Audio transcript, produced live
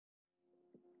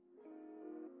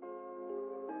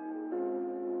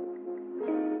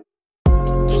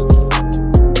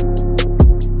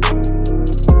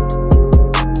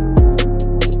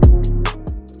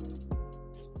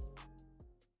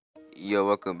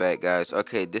back, guys.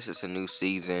 Okay, this is a new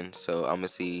season, so I'm gonna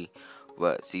see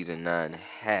what season 9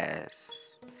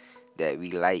 has that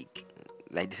we like.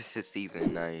 Like, this is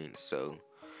season 9, so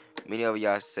many of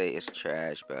y'all say it's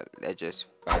trash, but let's just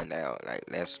find out. Like,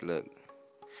 let's look.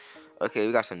 Okay,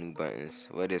 we got some new buttons.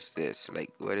 What is this? Like,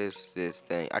 what is this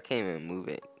thing? I can't even move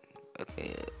it.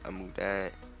 Okay, I moved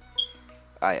that.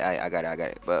 I got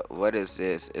it. But what is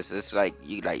this? Is this like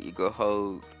you go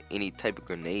hold any type of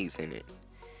grenades in it?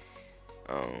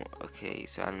 Okay,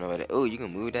 so I don't know what. Oh, you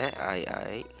can move that.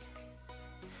 I.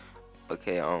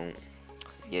 Okay,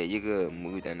 yeah, you could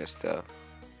move that and stuff.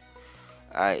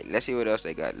 Alright, let's see what else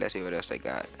they got.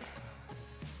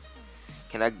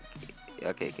 Can I?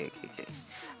 Okay.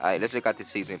 Alright, let's look at the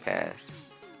season pass.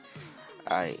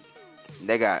 Alright,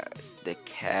 they got the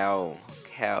cow.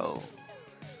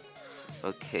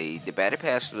 Okay, the battle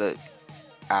pass look.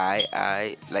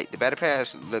 I like the battle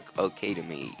pass look okay to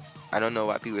me. I don't know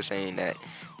why people are saying that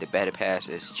the battle pass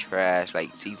is trash.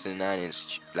 Like season 9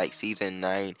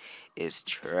 is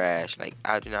trash. Like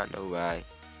I do not know why.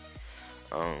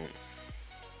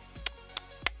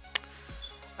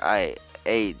 I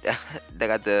hey they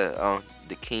got the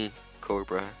King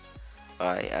Cobra.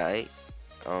 Alright.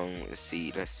 Let's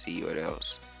see what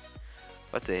else.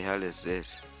 What the hell is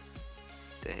this?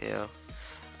 The hell?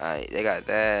 Alright, they got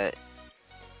that.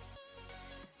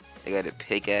 They got a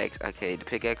pickaxe. Okay, the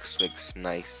pickaxe looks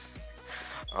nice.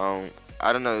 I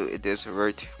don't know if this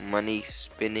worth money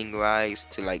spending wise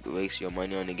to like waste your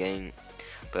money on the game,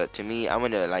 but to me, I'm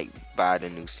gonna like buy the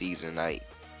new season. Like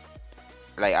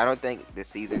I don't think the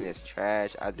season is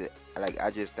trash. I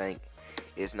just think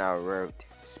it's not worth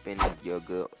spending your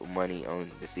good money on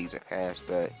the season pass.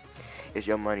 But it's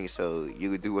your money, so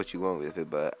you can do what you want with it.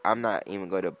 But I'm not even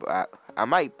going to buy. I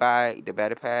might buy the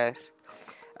battle pass.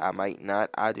 I might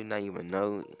not. I do not even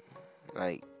know.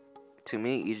 Like to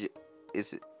me,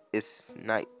 it's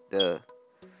not the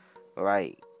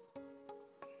right.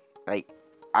 Like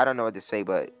I don't know what to say,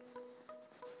 but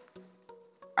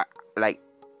I like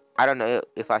I don't know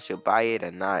if I should buy it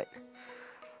or not.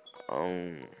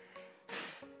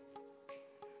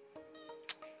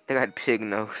 They got pig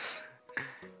nose.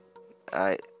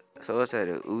 Alright, so what's that?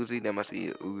 A Uzi? That must be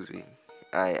a Uzi.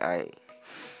 Alright.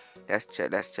 Let's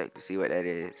check to see what that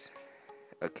is.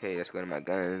 Okay, let's go to my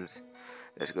guns.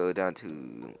 Let's go down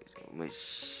to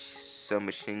some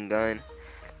machine gun.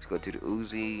 Let's go to the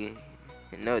Uzi.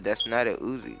 No, that's not a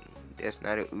Uzi.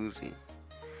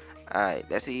 Alright,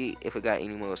 let's see if we got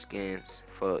any more skins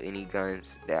for any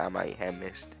guns that I might have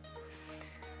missed.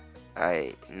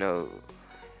 Alright, no.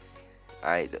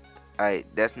 Alright,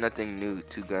 that's nothing new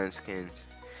to gun skins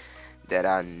that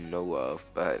I know of,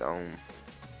 but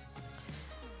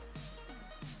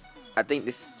I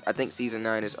think season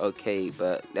 9 is okay,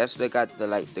 but let's look at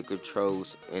the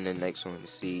controls in the next one to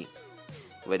see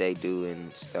what they do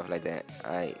and stuff like that.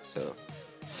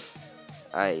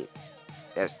 Alright,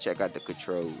 let's check out the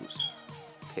controls.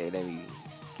 Okay, let me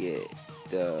get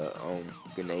the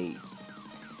grenades.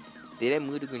 Did I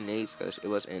move the grenades because it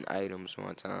was in items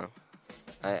one time?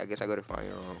 I guess I go to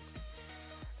firearm.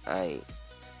 Alright,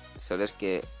 so let's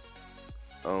get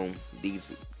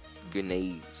these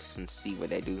grenades and see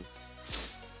what they do.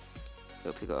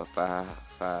 Go pick up 5.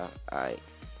 Alright.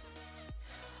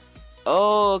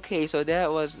 Oh, okay, so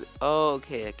that was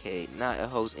okay. Not it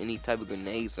holds any type of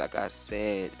grenades, like I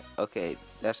said. Okay,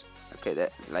 that's okay.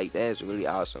 That is really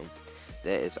awesome.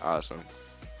 That is awesome.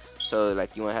 So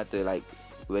like you won't have to like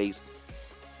waste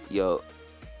your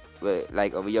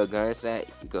over your gun set.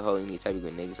 You can hold any type of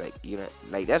grenades. Like you know,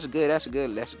 like that's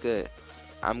good.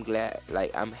 I'm glad.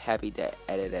 Like I'm happy that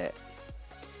added that.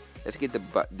 Let's get the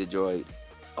droid.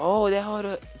 Oh, that hold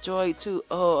a droid too.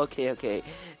 Oh, okay.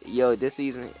 Yo, this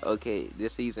season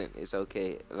is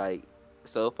okay. Like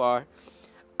so far,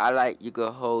 I like you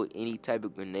can hold any type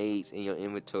of grenades in your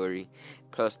inventory,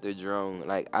 plus the drone.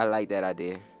 Like I like that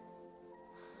idea.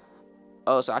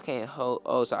 Oh, so I can't hold.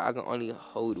 Oh, so I can only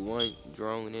hold one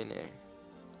drone in there.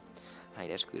 Hey,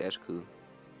 that's cool.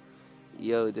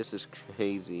 Yo, this is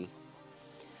crazy.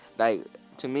 Like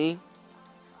to me,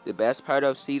 the best part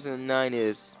of season 9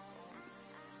 is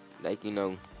like you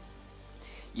know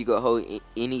you can hold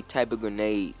any type of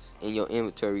grenades in your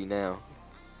inventory now.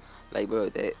 Like bro,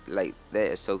 that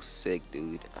is so sick,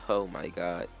 dude. Oh my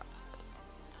god,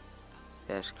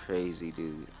 that's crazy,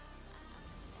 dude.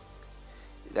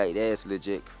 Like that is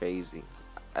legit crazy.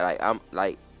 I'm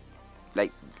like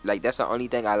that's the only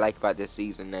thing I like about this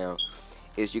season now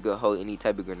is you can hold any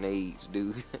type of grenades,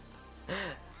 dude.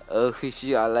 Oh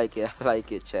shit, I like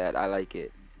it, Chad. I like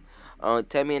it.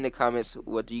 Tell me in the comments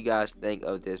what do you guys think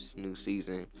of this new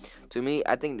season. To me,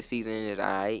 I think the season is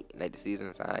alright. Like the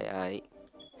season's alright.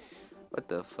 What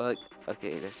the fuck?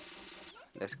 Okay, let's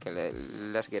get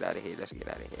out of here. Let's get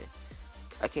out of here.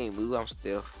 I can't move. I'm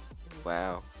still.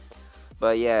 Wow.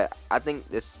 But yeah, I think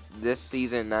this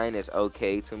season 9 is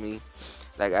okay to me.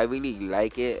 Like I really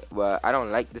like it, but I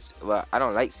don't like this. Well, I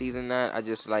don't like season 9. I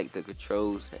just like the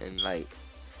controls and like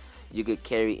you could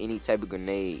carry any type of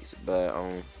grenades. But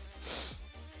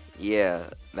yeah,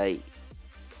 like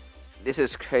this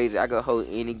is crazy. I could hold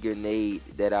any grenade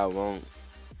that I want,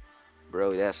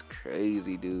 bro. That's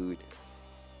crazy, dude.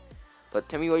 But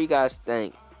tell me what you guys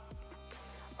think.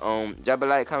 Drop a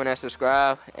like, comment, and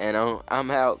subscribe, and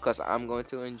I'm out because I'm going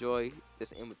to enjoy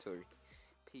this inventory.